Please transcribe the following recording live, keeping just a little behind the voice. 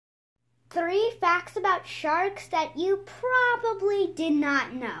3 facts about sharks that you probably did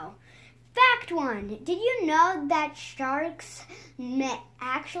not know. Fact 1. Did you know that sharks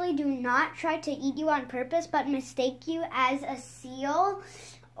actually do not try to eat you on purpose, but mistake you as a seal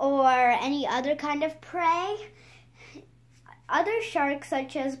or any other kind of prey? Other sharks,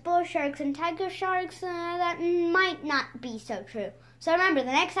 such as bull sharks and tiger sharks, that might not be so true. So remember,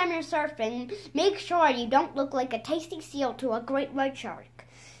 the next time you're surfing, make sure you don't look like a tasty seal to a great white shark.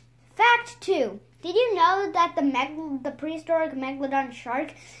 Fact 2. Did you know that the prehistoric megalodon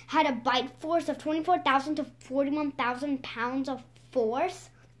shark had a bite force of 24,000 to 41,000 pounds of force?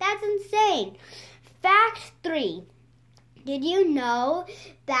 That's insane. Fact 3. Did you know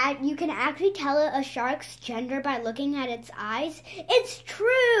that you can actually tell a shark's gender by looking at its eyes? It's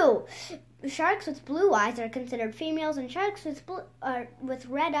true! Sharks with blue eyes are considered females, and sharks with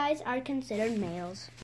red eyes are considered males.